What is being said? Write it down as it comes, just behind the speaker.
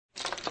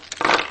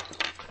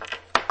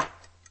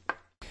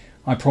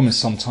I promised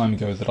some time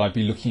ago that I'd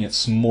be looking at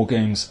some more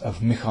games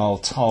of Mikhail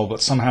Tal,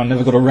 but somehow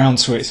never got around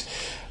to it.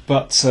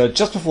 But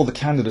just before the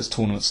Candidates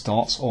Tournament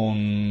starts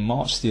on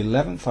March the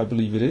 11th, I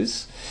believe it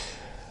is,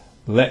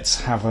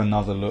 let's have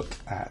another look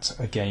at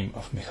a game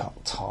of Mikhail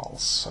Tal.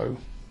 So,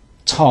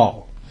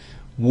 Tal,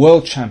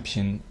 world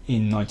champion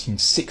in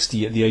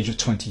 1960 at the age of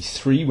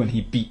 23 when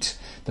he beat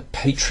the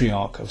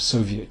patriarch of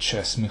Soviet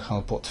chess,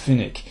 Mikhail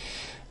Botvinnik.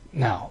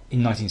 Now,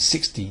 in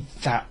 1960,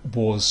 that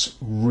was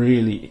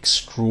really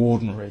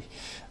extraordinary.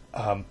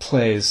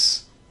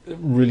 Players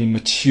really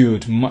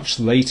matured much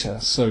later,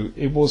 so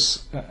it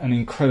was an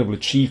incredible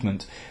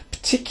achievement,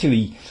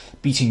 particularly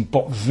beating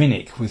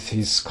Botvinnik with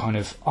his kind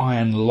of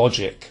iron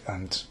logic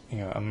and, you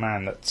know, a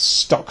man that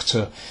stuck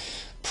to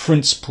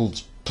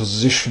principled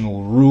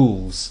positional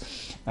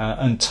rules.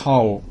 And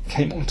Tal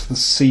came onto the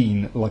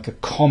scene like a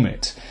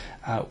comet,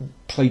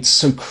 played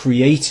so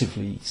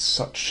creatively,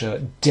 such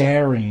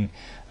daring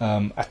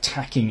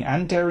attacking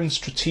and daring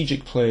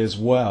strategic play as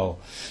well.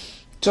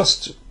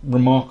 Just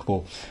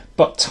remarkable.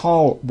 But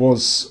Tal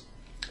was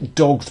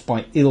dogged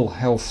by ill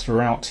health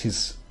throughout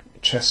his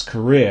chess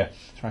career,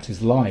 throughout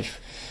his life.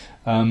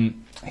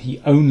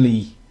 He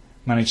only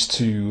managed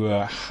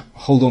to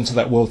hold on to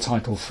that world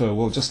title for,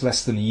 well, just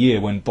less than a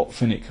year when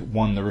Botvinnik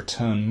won the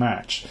return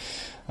match.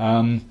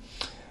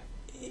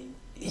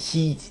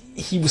 He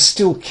was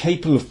still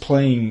capable of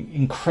playing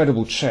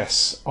incredible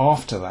chess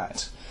after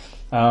that.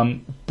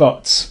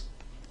 But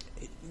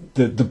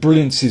the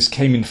brilliances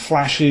came in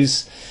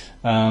flashes,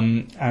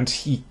 and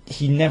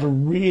he never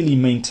really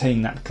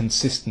maintained that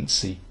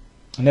consistency.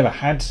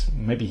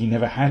 Maybe he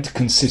never had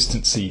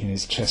consistency in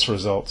his chess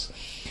results.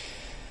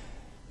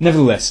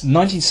 Nevertheless,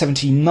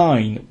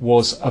 1979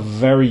 was a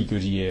very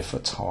good year for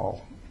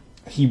Tal.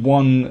 He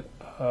won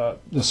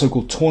the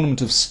so-called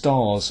Tournament of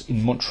Stars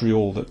in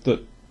Montreal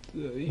that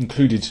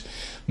included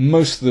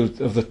most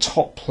of the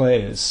top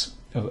players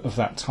of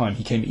that time.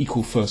 He came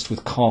equal first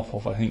with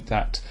Karpov. I think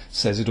that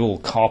says it all.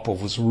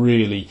 Karpov was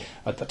really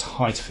at the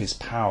height of his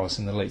powers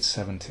in the late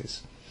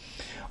 70s.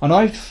 And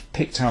I've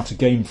picked out a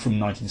game from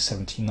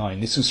 1979.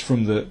 This was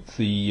from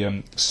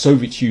the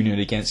Soviet Union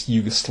against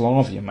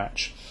Yugoslavia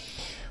match,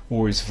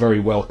 always very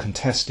well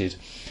contested.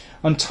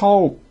 And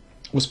Tal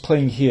was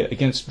playing here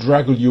against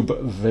Dragoljub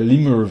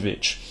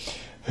Velimirovic,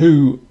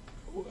 who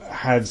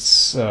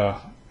has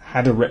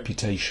had a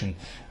reputation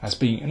as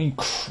being an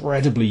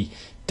incredibly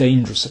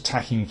dangerous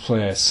attacking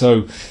player.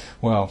 So,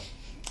 well,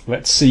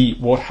 let's see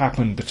what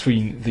happened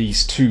between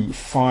these two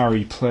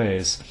fiery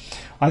players.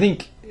 I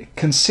think,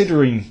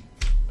 considering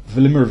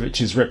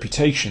Velimirovic's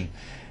reputation,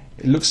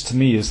 it looks to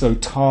me as though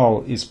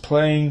Tal is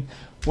playing,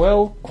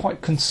 well,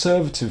 quite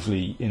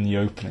conservatively in the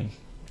opening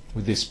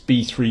with this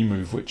b3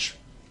 move, which,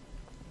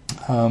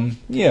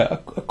 a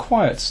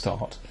quiet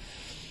start.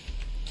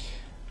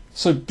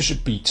 So bishop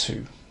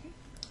b2.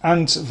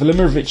 And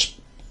Velimirovic,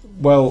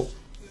 well,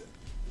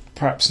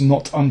 perhaps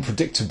not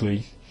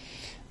unpredictably,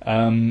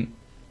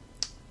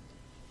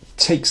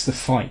 takes the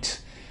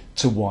fight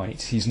to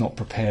white. He's not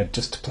prepared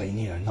just to play,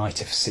 knight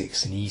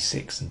f6 and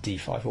e6 and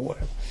d5 or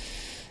whatever,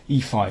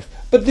 e5.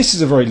 But this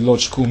is a very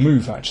logical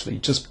move, actually,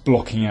 just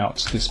blocking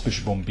out this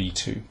bishop on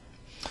b2.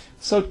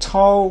 So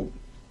Tal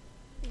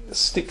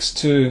sticks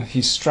to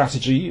his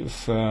strategy of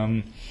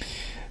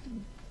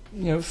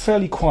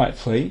fairly quiet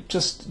play,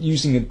 just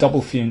using a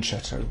double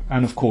fianchetto,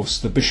 and of course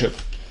the bishop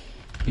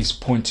is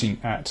pointing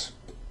at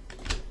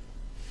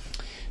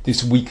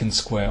this weakened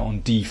square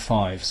on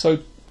d5. So,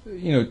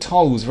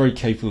 Tal was very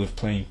capable of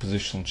playing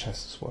positional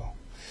chess as well.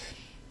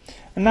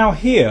 And now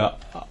here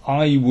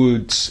I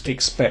would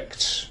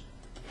expect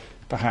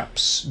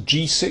perhaps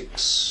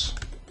g6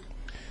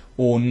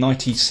 or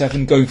knight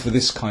e7, going for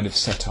this kind of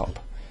setup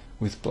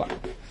with black.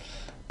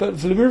 But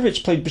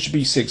Velimirovic played bishop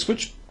e6,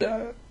 which,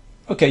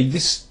 okay,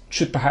 this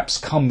should perhaps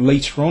come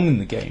later on in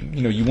the game.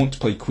 You want to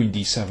play queen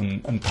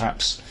d7 and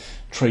perhaps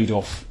trade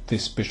off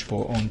this bishop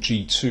on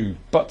g2.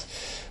 But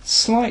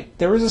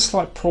there is a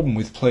slight problem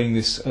with playing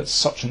this at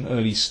such an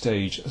early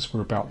stage, as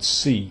we're about to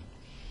see.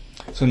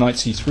 So knight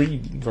c3,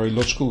 very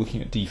logical,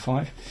 looking at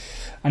d5.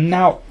 And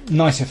now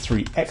knight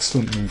f3,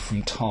 excellent move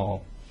from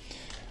Tal.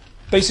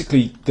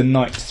 Basically, the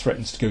knight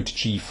threatens to go to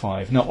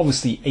g5. Now,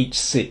 obviously,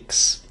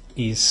 h6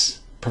 is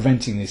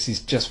preventing this,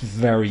 is just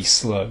very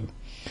slow.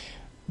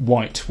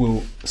 White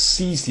will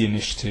seize the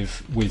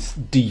initiative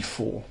with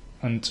d4,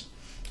 and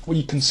well,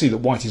 you can see that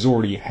white is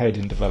already ahead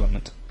in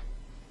development.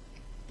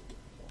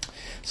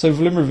 So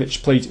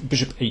Velimirovic played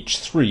bishop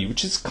h3,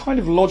 which is kind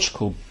of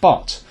logical,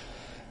 but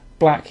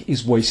black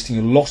is wasting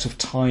a lot of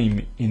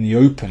time in the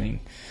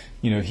opening.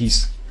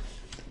 He's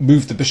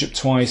moved the bishop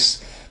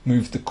twice,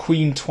 moved the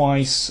queen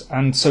twice,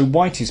 and so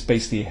white is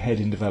basically ahead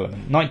in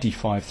development. Knight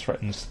d5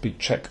 threatens the big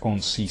check on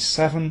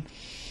c7.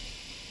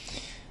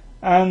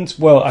 And,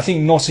 well, I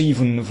think not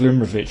even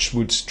Velimirovic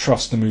would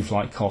trust a move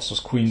like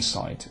castles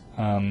queenside.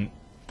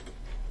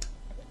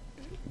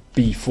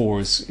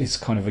 b4 is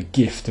kind of a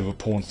gift of a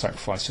pawn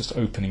sacrifice, just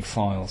opening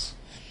files.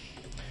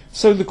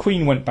 So the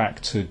queen went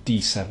back to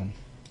d7,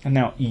 and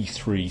now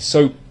e3.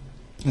 So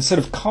instead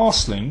of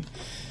castling,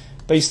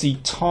 basically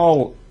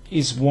Tal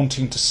is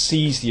wanting to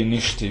seize the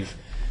initiative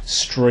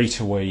straight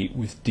away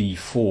with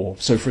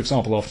d4. So for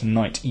example, after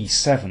knight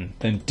e7,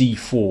 then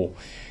d4.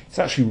 It's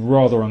actually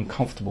rather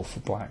uncomfortable for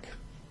black.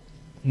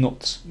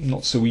 Not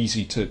so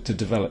easy to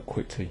develop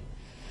quickly.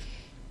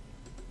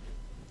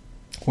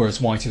 Whereas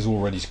white is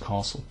all ready to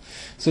castle.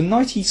 So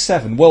knight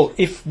e7, well,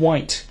 if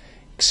white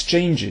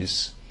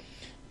exchanges,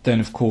 then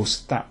of course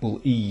that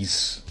will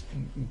ease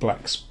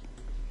black's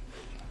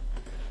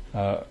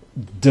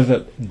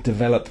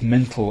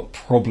developmental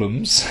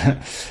problems.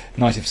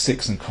 Knight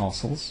f6 and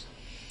castles.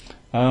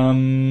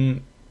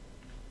 And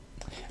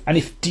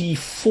if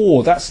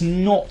d4, that's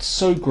not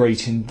so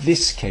great in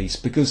this case,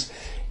 because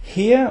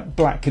here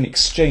black can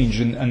exchange,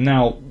 and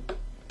now,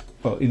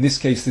 well, in this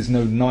case there's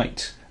no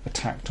knight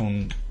attacked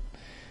on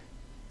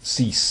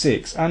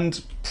c6,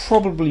 and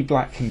probably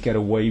black can get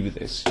away with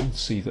this. You'll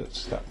see that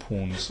that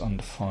pawn is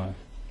under fire.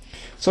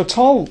 So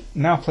Tal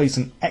now plays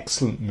an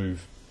excellent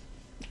move,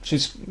 which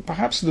is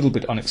perhaps a little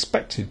bit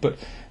unexpected, but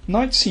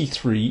knight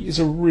c3 is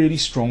a really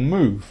strong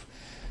move.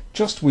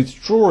 Just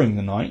withdrawing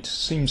the knight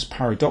seems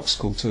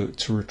paradoxical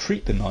to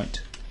retreat the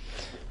knight,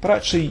 but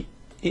actually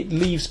it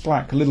leaves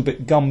black a little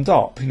bit gummed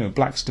up. You know,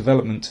 black's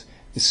development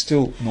is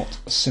still not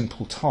a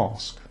simple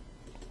task.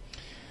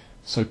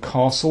 So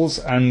castles,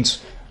 and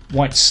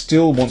white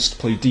still wants to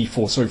play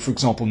d4. So for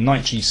example,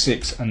 knight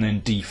g6 and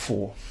then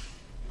d4.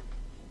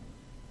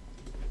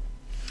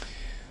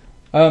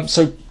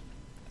 So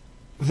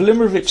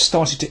Velimirovic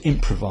started to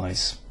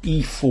improvise,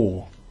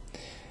 e4.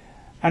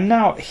 And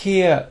now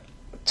here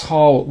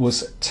Tal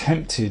was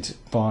tempted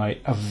by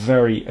a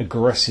very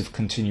aggressive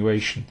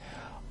continuation.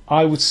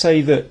 I would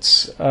say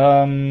that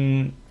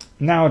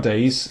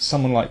nowadays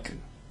someone like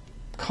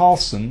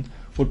Carlsen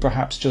would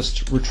perhaps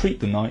just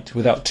retreat the knight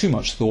without too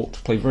much thought,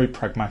 play very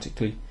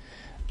pragmatically,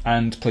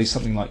 and play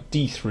something like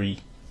d3.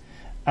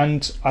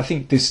 And I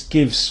think this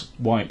gives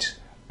white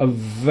a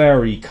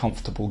very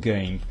comfortable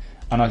game.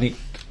 And I think,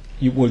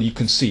 you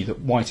can see that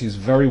white is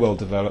very well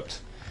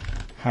developed,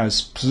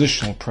 has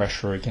positional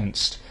pressure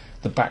against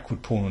the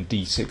backward pawn on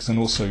d6, and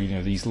also, you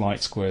know, these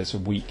light squares are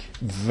weak.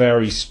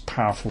 Very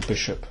powerful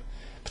bishop,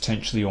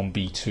 potentially on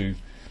b2.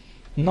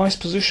 Nice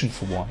position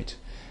for white.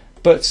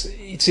 But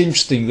it's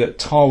interesting that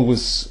Tal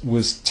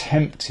was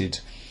tempted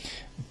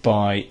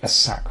by a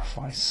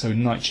sacrifice. So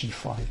knight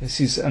g5.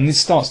 This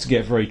starts to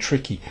get very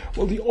tricky.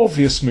 Well, the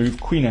obvious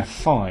move, queen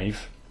f5,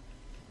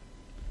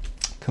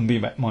 can be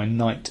my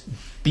knight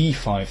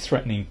b5,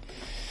 threatening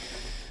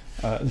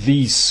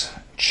these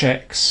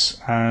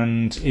checks,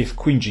 and if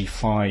queen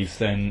g5,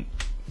 then,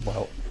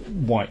 well,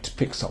 white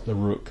picks up the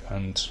rook,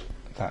 and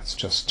that's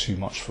just too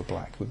much for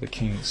black, with the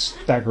king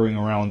staggering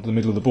around the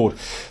middle of the board.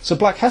 So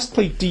black has to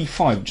play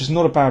d5, which is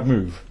not a bad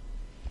move,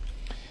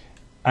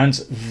 and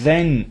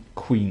then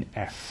queen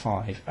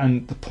f5.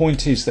 And the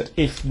point is that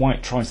if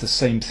white tries the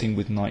same thing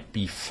with knight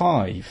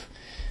b5,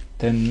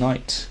 then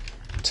knight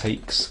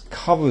takes,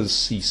 covers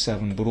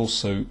c7, but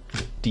also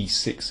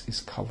d6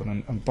 is covered,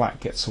 and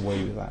black gets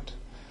away with that.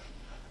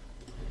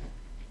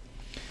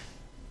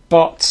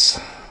 But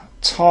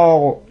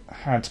Tal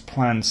had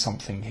planned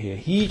something here.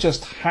 He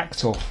just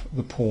hacked off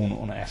the pawn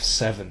on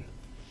f7,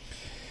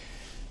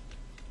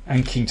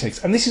 and king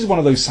takes. And this is one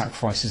of those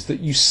sacrifices that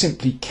you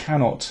simply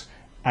cannot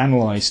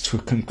analyse to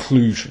a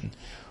conclusion.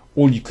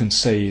 All you can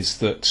say is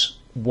that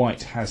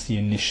white has the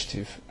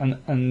initiative,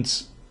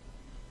 and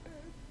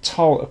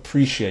Tal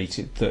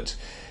appreciated that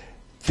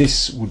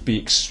this would be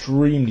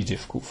extremely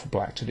difficult for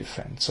black to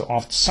defend. So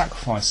after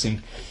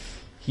sacrificing,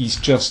 he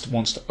just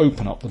wants to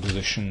open up the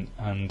position,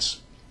 and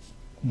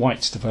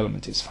white's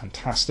development is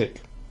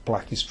fantastic.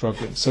 Black is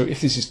struggling. So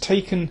if this is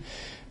taken,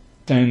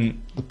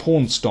 then the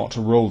pawns start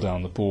to roll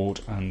down the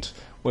board, and,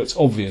 well, it's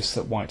obvious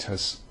that white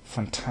has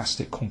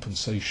fantastic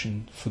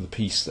compensation for the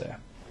piece there,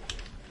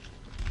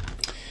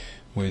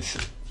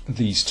 with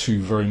these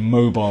two very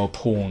mobile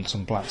pawns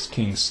and black's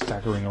king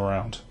staggering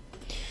around.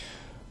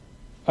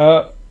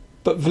 But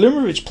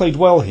Velimirovic played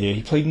well here.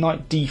 He played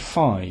knight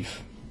d5,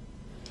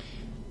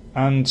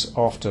 and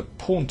after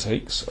pawn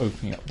takes,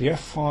 opening up the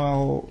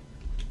f-file,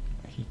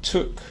 he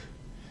took,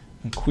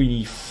 and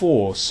queen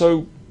e4.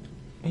 So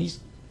he's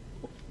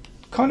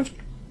kind of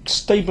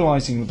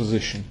stabilising the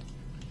position.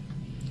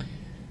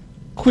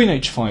 Queen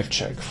h5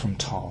 check from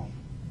Tal.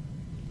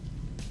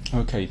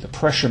 Okay, the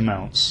pressure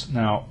mounts.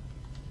 Now,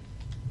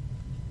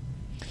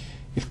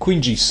 if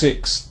queen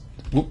g6,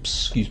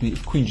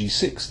 if queen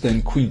g6,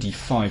 then queen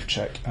d5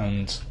 check,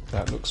 and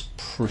that looks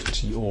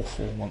pretty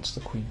awful once the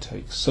queen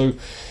takes. So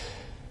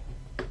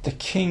the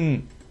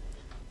king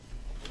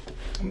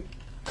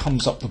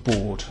comes up the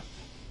board.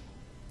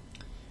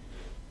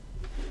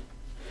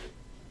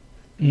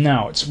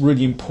 Now it's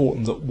really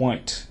important that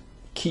white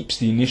keeps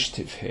the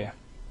initiative here.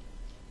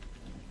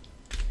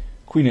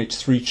 Queen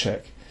h3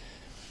 check,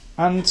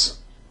 and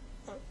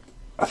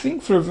I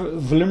think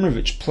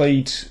Velimirovic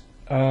played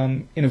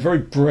in a very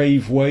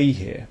brave way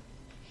here.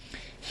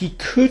 He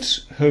could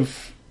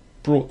have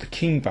brought the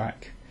king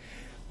back,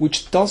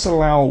 which does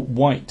allow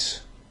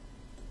white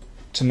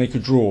to make a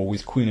draw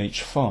with queen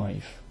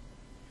h5,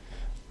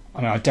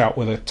 I mean, I doubt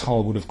whether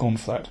Tal would have gone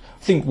for that.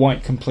 I think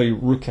white can play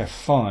rook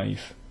f5,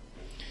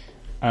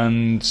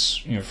 and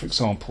for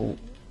example,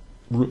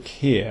 rook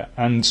here,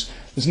 and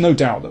there's no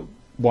doubt that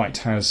white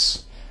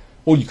has.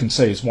 All you can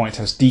say is white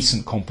has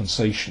decent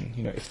compensation.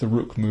 If the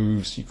rook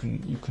moves, you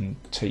can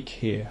take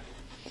here.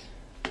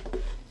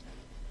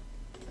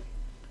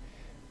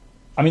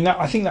 I mean,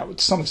 I think that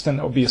to some extent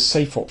that would be a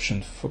safe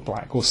option for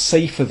black, or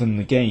safer than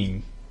the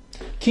game.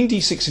 King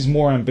d6 is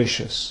more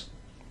ambitious.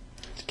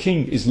 The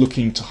king is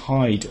looking to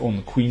hide on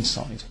the queen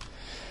side.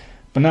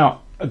 But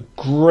now, a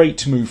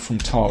great move from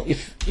Tal.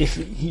 If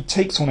he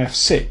takes on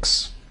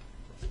f6,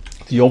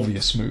 the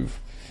obvious move,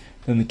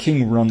 then the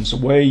king runs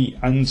away,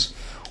 and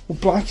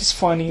black is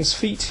finding his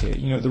feet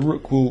here. The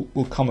rook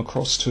will come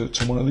across to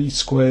one of these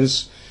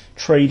squares,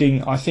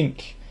 trading. I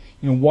think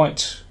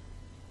white.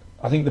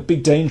 I think the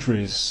big danger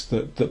is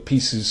that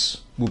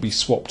pieces will be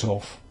swapped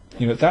off.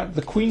 That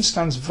the queen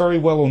stands very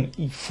well on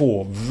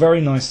e4,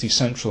 very nicely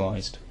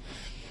centralized.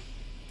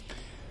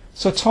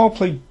 So Tal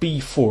played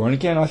b4, and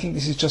again I think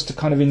this is just a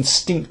kind of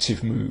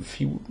instinctive move.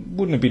 He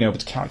wouldn't have been able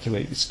to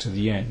calculate this to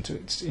the end.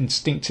 It's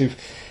instinctive.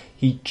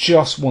 He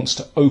just wants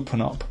to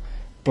open up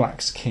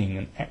black's king,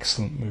 an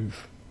excellent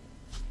move.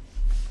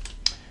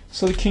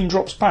 So the king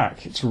drops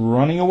back, it's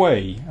running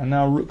away, and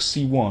now rook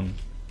c1,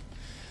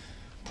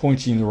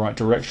 pointing in the right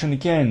direction.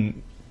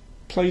 Again,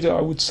 played it,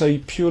 I would say,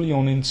 purely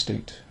on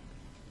instinct.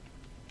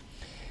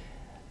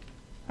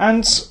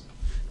 And,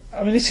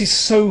 I mean, this is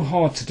so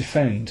hard to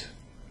defend.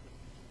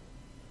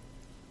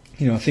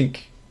 I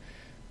think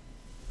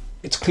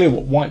it's clear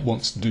what white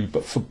wants to do,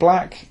 but for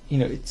black,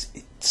 it's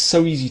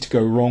so easy to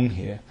go wrong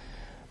here.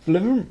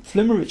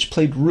 Velimirovic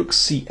played rook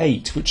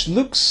c8, which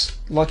looks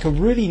like a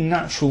really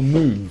natural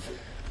move,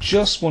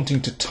 just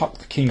wanting to tuck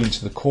the king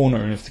into the corner,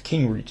 and if the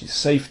king reaches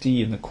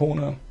safety in the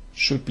corner,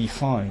 should be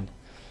fine.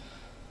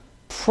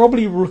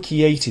 Probably rook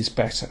e8 is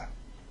better.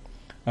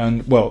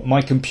 And, well,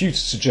 my computer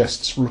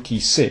suggests rook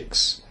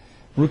e6,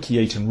 rook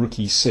e8 and rook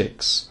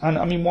e6. And,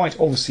 I mean, white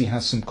obviously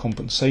has some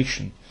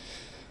compensation.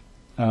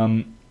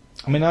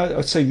 I mean,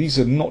 I'd say these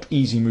are not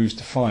easy moves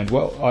to find.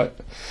 Well,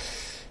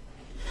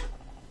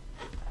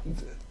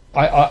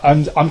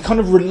 I'm kind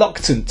of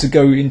reluctant to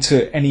go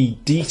into any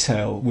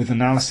detail with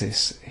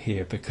analysis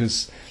here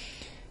because,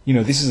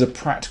 this is a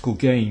practical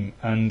game,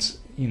 and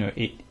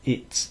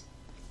it's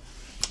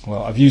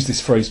well, I've used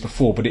this phrase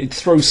before, but it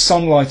throws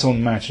sunlight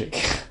on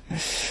magic.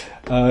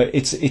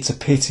 It's a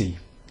pity.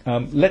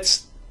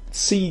 Let's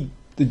see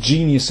the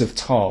genius of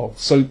Tal.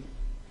 So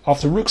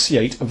after rook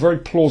c8, a very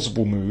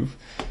plausible move.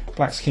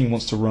 Black's king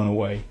wants to run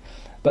away,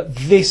 but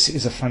this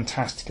is a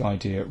fantastic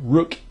idea.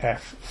 Rook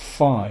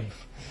f5.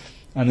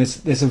 And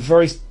there's a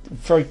very,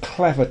 very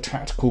clever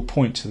tactical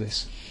point to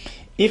this.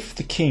 If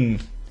the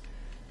king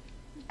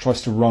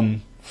tries to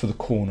run for the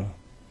corner,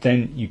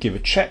 then you give a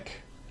check.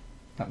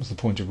 That was the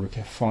point of rook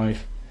f5.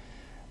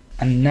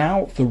 And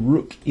now the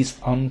rook is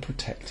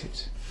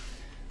unprotected.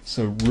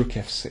 So rook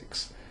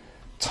f6.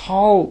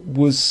 Tal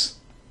was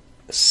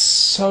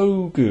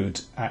so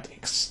good at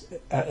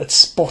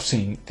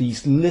spotting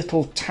these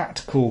little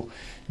tactical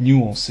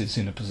nuances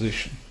in a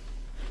position.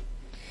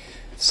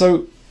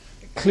 So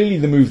clearly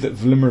the move that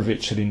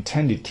Velimirovic had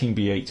intended, king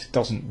b8,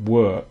 doesn't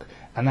work,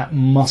 and that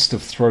must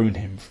have thrown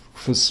him,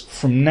 because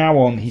from now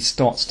on he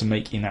starts to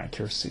make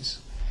inaccuracies.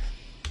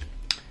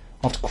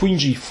 After queen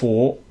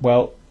g4,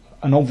 well,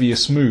 an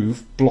obvious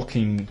move,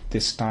 blocking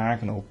this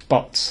diagonal,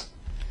 but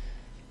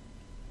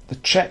the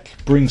check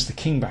brings the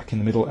king back in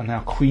the middle, and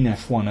now queen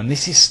f1, and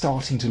this is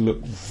starting to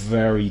look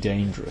very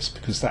dangerous,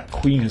 because that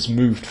queen has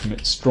moved from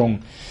its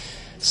strong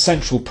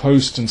central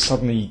post, and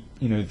suddenly,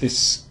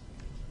 this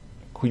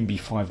queen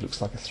b5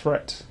 looks like a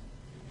threat.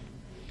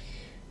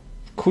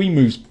 Queen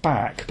moves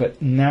back,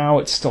 but now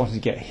it's starting to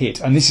get hit,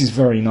 and this is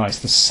very nice.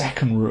 The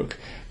second rook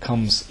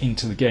comes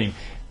into the game.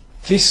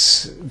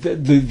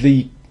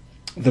 The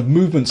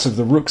movements of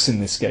the rooks in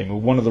this game are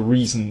one of the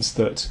reasons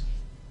that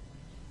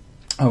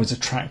I was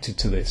attracted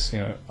to this.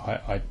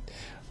 I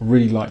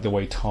really like the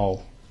way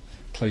Tal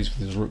plays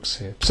with his rooks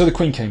here. So the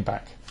queen came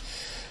back.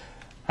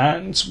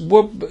 And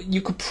well,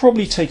 you could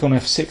probably take on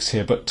f6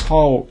 here, but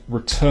Tal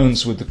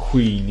returns with the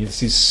queen.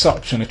 This is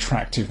such an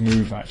attractive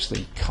move,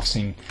 actually,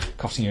 cutting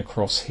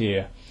across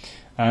here.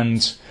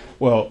 And,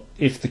 well,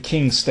 if the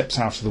king steps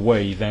out of the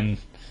way, then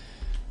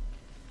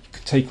you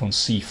could take on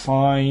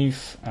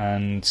c5,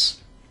 and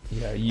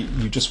yeah,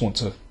 you just want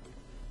to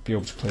be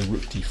able to play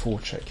rook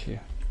d4 check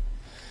here.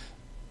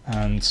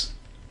 And,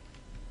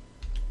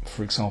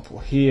 for example,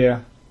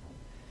 here,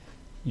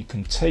 you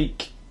can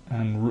take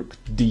and rook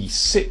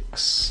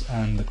d6,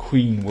 and the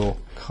queen will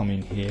come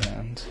in here,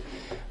 and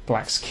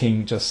black's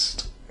king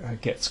just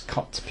gets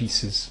cut to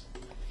pieces.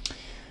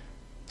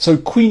 So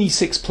queen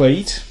e6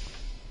 played,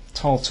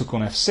 Tal took on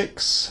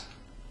f6.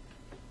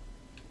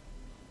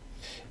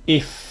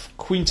 If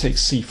queen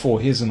takes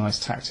c4, here's a nice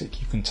tactic.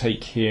 You can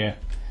take here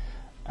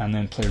and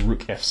then play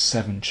rook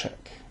f7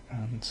 check,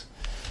 and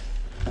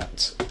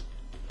that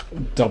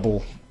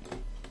double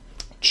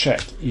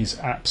check is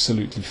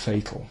absolutely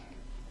fatal.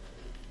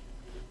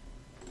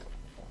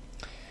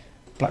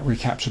 Black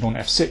recaptured on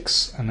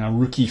f6, and now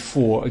rook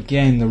e4.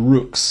 Again, the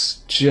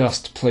rooks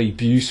just play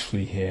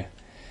beautifully here.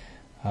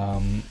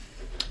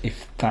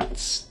 If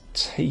that's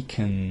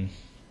taken,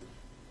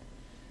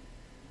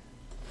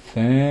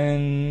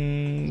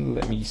 then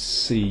let me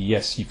see.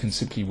 Yes, you can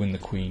simply win the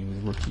queen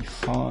with rook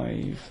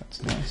e5.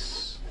 That's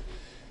nice.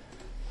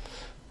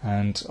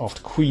 And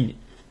after queen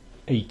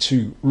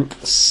a2, rook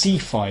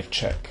c5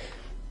 check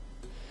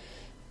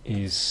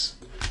is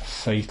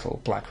fatal.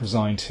 Black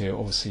resigned here.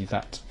 Obviously,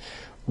 that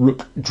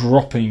rook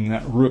dropping,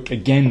 that rook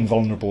again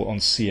vulnerable on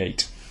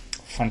c8.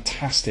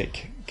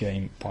 Fantastic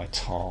game by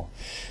Tal.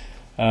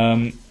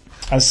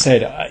 As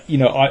said,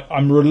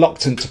 I'm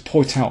reluctant to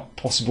point out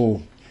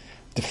possible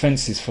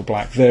defenses for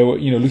Black. There,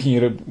 looking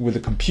at it with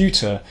a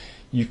computer,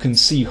 you can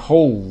see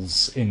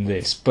holes in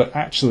this, but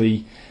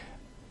actually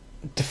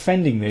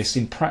defending this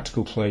in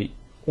practical play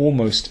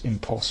almost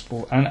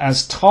impossible. And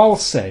as Tal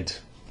said,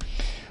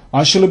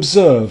 I shall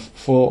observe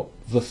for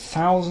the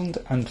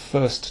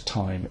 1001st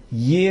time,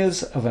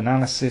 years of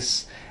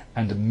analysis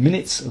and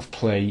minutes of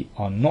play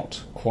are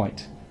not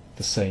quite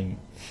the same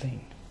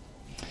thing.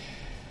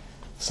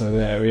 So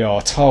there we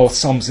are. Tal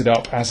sums it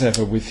up as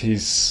ever with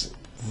his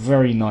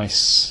very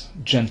nice,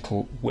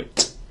 gentle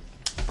wit.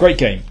 Great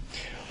game.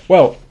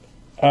 Well,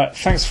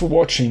 thanks for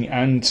watching,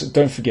 and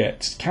don't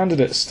forget,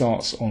 Candidate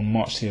starts on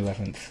March the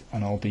 11th,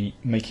 and I'll be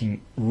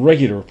making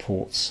regular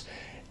reports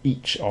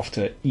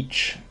after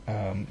each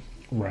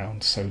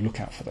round, so look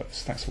out for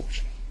those. Thanks for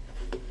watching.